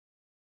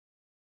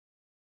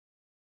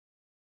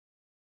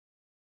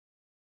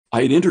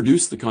I had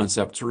introduced the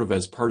concept sort of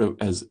as part of,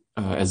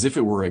 as if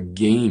it were a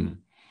game.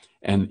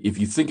 And if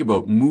you think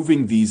about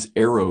moving these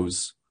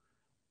arrows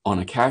on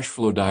a cash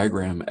flow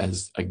diagram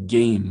as a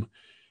game,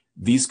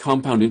 these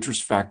compound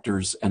interest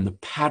factors and the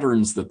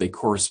patterns that they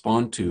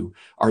correspond to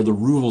are the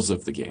rules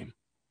of the game.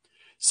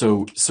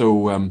 So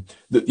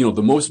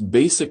the most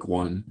basic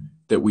one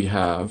that we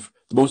have,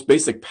 the most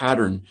basic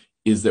pattern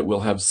is that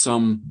we'll have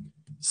some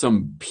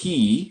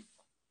P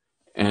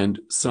and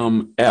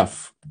some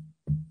F,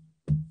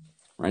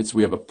 right? So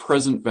we have a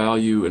present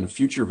value and a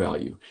future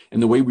value.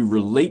 And the way we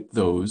relate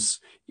those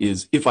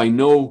is if I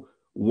know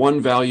one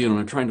value and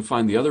I'm trying to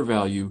find the other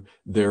value,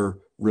 they're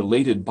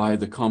related by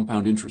the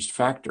compound interest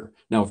factor.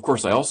 Now, of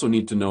course, I also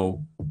need to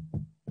know,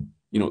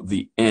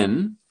 the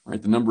N,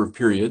 right, the number of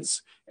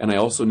periods, and I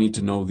also need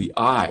to know the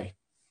I.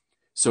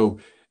 So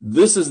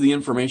this is the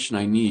information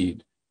I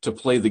need to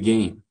play the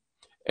game.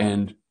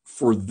 And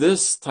for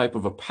this type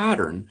of a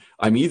pattern,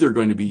 I'm either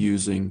going to be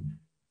using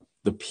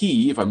the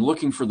P. If I'm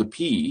looking for the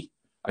P,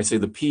 I say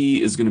the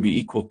P is going to be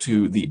equal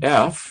to the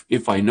F,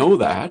 if I know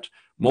that,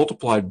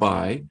 multiplied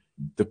by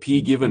the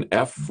P given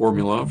F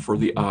formula for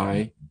the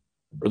I,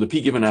 or the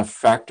P given F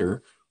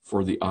factor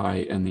for the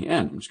I and the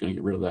N. I'm just going to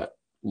get rid of that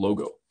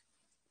logo.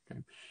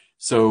 Okay.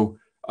 So,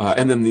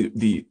 and then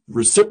the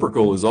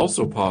reciprocal is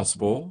also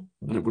possible,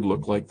 and it would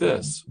look like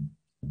this.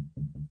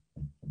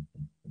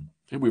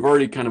 Okay, we've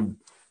already kind of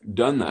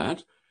done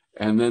that.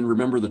 And then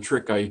remember the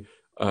trick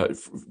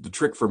the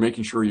trick for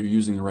making sure you're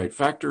using the right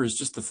factor is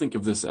just to think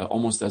of this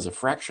almost as a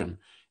fraction,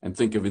 and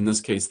think of, in this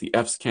case, the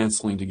F's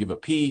canceling to give a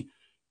P.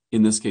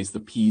 In this case, the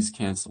P's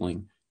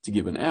canceling to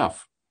give an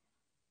F.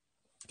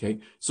 Okay,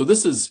 so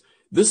this is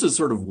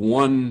sort of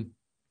one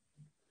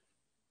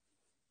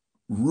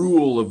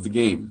rule of the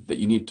game that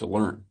you need to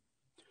learn.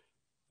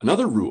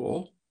 Another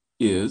rule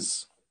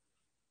is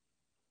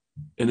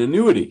an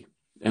annuity.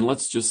 And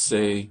let's just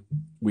say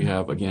we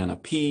have, again, a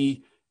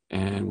P,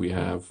 and we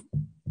have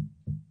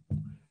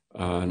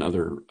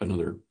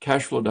another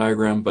cash flow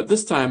diagram, but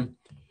this time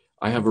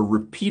I have a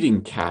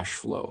repeating cash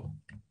flow.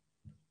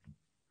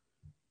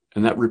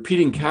 And that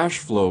repeating cash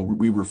flow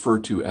we refer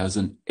to as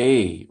an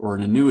A, or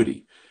an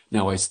annuity.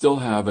 Now I still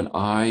have an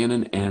I and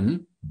an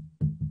N.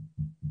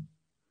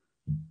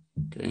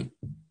 Okay.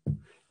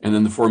 And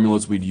then the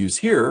formulas we'd use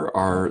here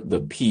are the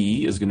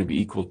P is going to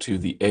be equal to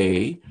the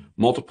A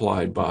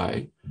multiplied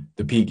by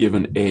the P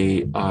given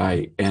A,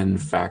 I, N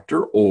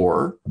factor,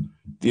 or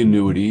the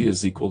annuity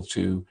is equal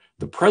to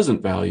the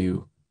present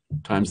value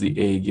times the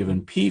A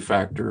given P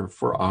factor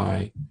for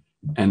I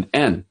and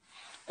N.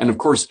 And of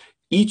course,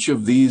 each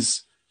of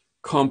these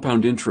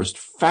compound interest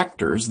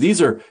factors,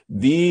 these are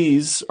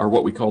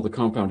what we call the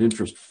compound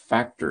interest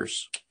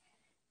factors.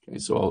 Okay,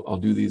 so I'll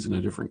do these in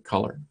a different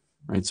color,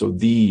 right? So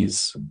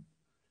these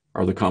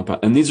are the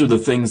compound, and these are the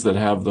things that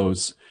have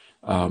those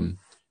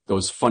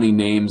funny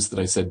names that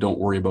I said don't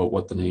worry about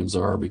what the names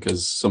are,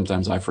 because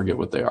sometimes I forget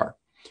what they are.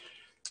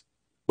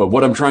 But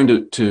what I'm trying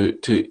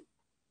to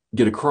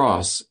get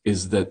across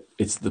is that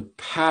it's the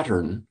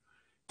pattern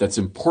that's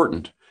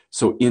important.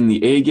 So in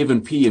the A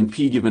given P and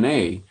P given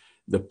A,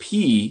 the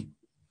P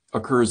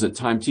occurs at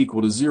time t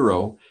equal to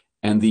 0,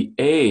 and the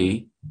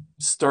A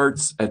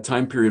starts at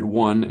time period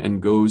 1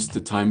 and goes to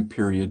time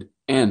period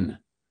n.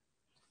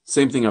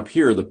 Same thing up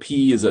here, the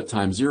P is at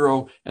time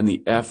 0, and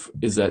the F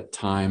is at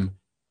time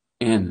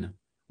n,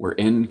 where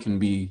n can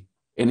be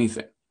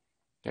anything.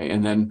 Okay,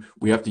 and then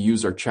we have to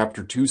use our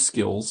chapter 2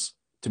 skills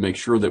to make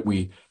sure that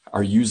we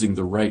are using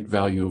the right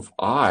value of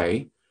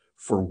I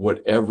for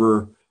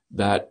whatever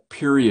that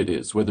period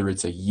is, whether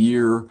it's a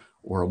year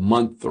or a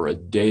month or a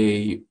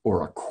day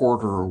or a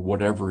quarter or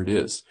whatever it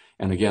is.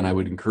 And again, I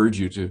would encourage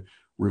you to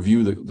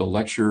review the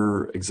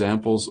lecture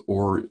examples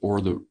or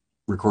the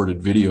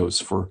recorded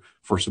videos for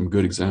some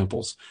good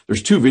examples.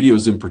 There's 2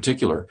 videos in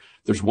particular.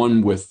 There's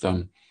one with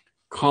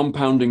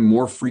compounding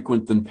more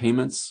frequent than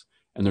payments,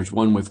 and there's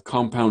one with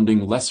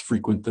compounding less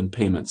frequent than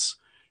payments.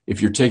 If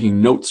you're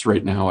taking notes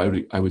right now,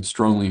 I would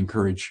strongly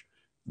encourage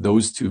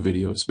those 2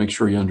 videos. Make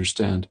sure you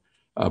understand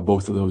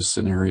both of those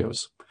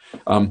scenarios.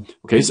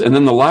 Okay, so, and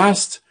then the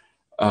last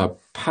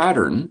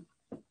pattern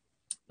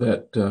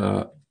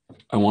that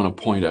I want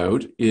to point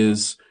out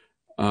is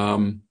a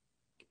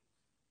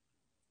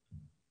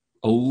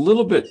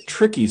little bit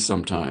tricky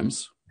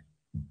sometimes.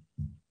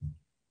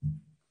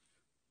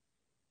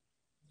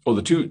 Oh,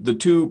 the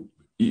two,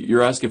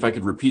 you're asking if I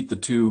could repeat the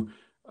 2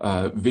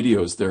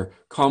 videos. They're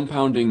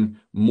compounding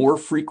more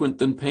frequent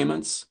than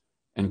payments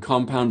and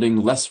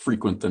compounding less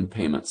frequent than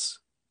payments.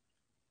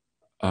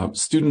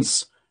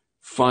 Students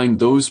find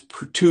those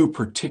 2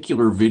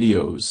 particular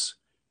videos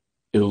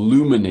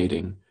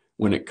illuminating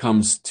when it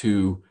comes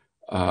to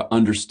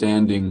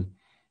understanding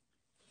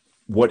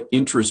what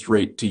interest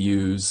rate to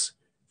use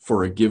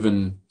for a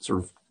given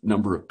sort of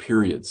number of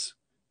periods,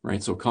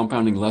 right? So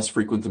compounding less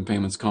frequent than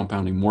payments,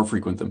 compounding more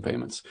frequent than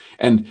payments.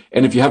 And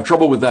if you have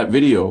trouble with that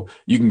video,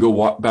 you can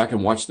go back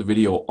and watch the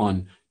video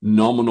on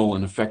nominal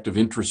and effective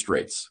interest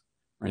rates,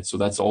 right? So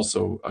that's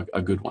also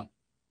a good one.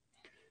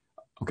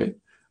 Okay.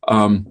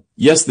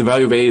 Yes, the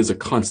value of A is a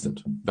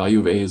constant. Value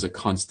of A is a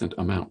constant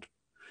amount.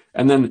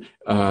 And then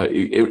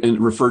it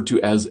referred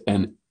to as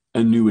an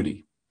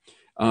annuity.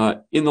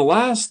 In the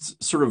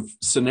last sort of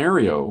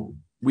scenario,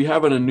 we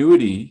have an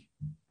annuity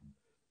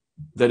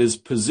that is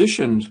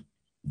positioned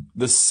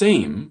the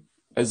same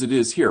as it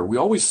is here. We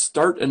always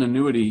start an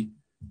annuity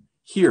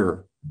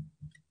here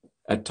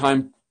at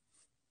time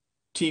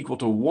t equal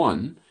to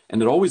 1,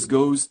 and it always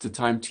goes to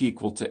time t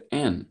equal to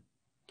n.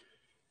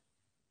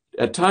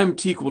 At time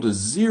t equal to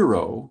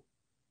 0,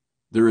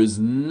 there is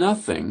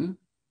nothing,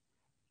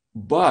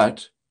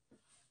 but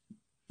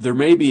there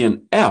may be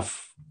an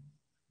f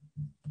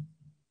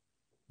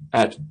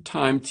at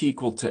time t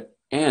equal to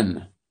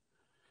n.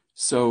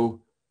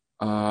 So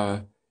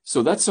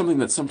that's something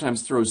that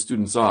sometimes throws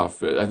students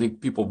off. I think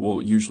people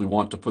will usually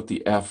want to put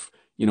the f,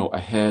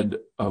 ahead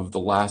of the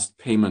last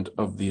payment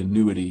of the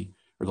annuity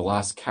or the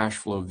last cash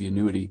flow of the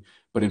annuity,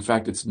 but in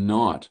fact it's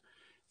not.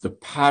 The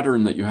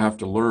pattern that you have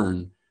to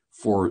learn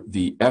for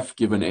the f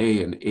given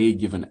a and a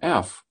given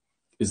f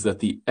is that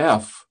the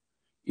f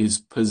is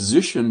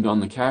positioned on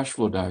the cash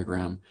flow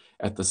diagram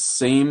at the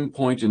same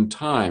point in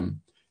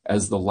time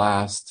as the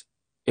last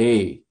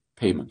a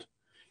payment,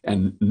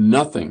 and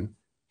nothing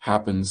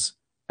happens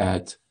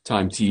at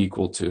time t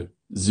equal to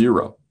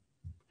 0.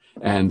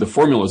 And the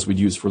formulas we'd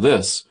use for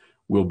this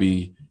will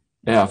be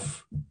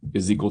f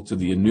is equal to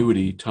the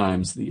annuity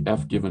times the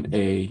f given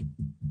a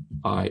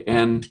I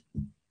n,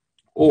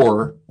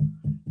 or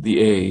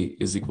the a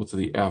is equal to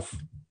the f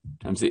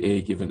times the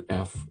a given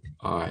f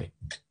I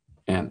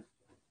n.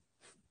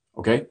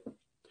 Okay,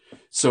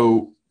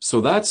 so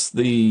that's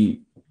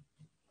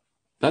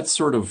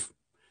sort of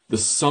the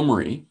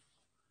summary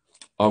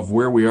of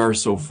where we are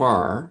so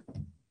far.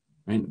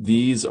 Right?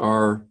 These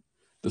are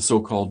the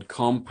so-called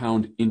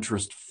compound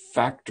interest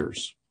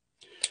factors.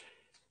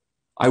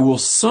 I will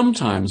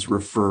sometimes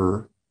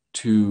refer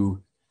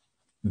to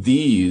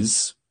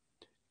these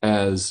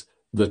as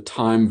the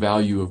time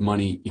value of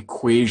money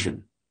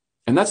equation.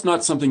 And that's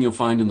not something you'll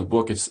find in the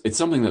book. It's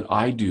something that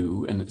I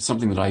do, and it's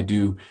something that I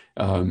do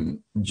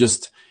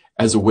just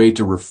as a way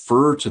to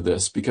refer to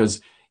this,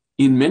 because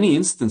in many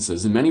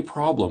instances, in many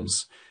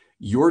problems,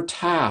 your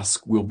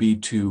task will be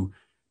to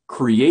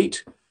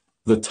create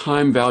the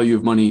time value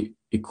of money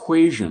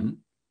equation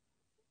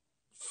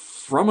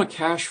from a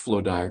cash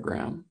flow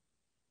diagram.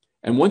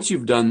 And once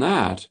you've done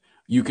that,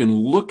 you can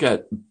look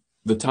at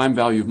the time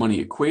value of money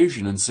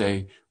equation and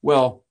say,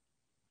 well,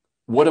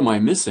 what am I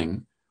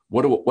missing?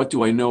 What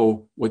do I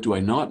know? What do I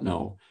not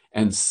know?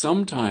 And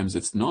sometimes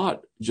it's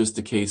not just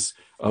a case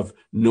of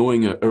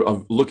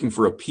of looking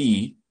for a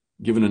P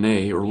given an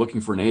A, or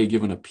looking for an A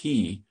given a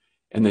P,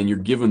 and then you're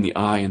given the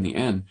I and the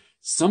N.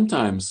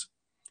 Sometimes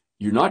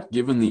you're not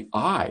given the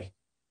I.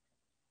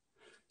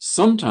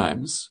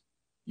 Sometimes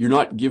you're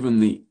not given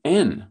the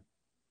N.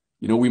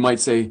 We might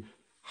say,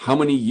 how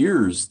many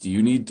years do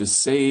you need to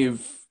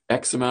save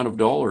X amount of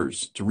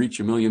dollars to reach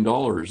 $1 million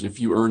if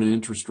you earn an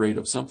interest rate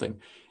of something?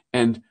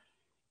 And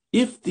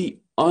if the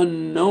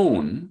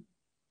unknown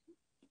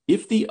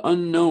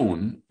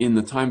in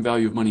the time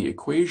value of money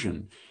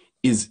equation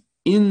is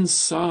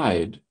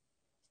inside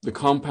the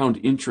compound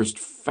interest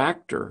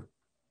factor,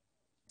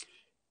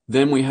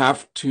 then we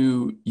have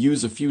to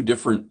use a few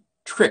different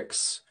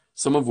tricks,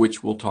 some of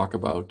which we'll talk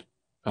about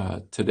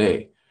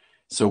today.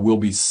 So we'll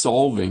be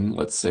solving,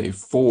 let's say,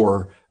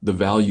 for the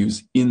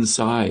values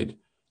inside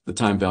the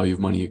time value of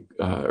money,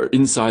 or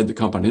inside the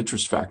compound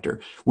interest factor.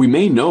 We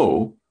may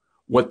know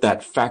what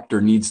that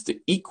factor needs to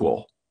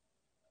equal,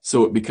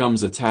 so it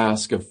becomes a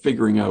task of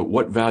figuring out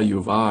what value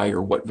of I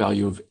or what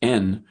value of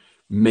N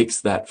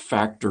makes that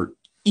factor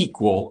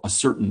equal a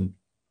certain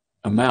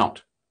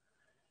amount.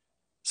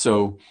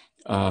 So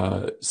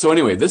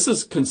anyway, this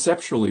is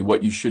conceptually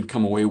what you should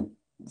come away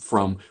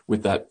from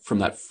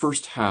that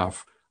first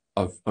half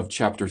of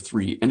chapter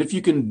 3. And if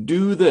you can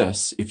do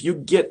this, if you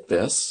get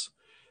this,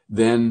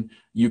 then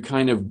you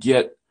kind of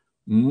get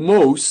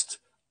most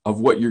of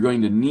what you're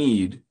going to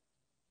need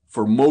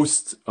for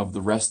most of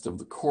the rest of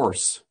the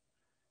course.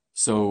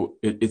 So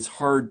it's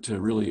hard to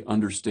really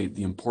understate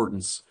the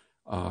importance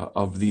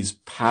of these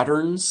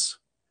patterns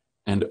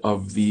and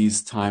of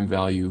these time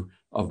value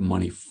of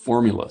money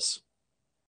formulas.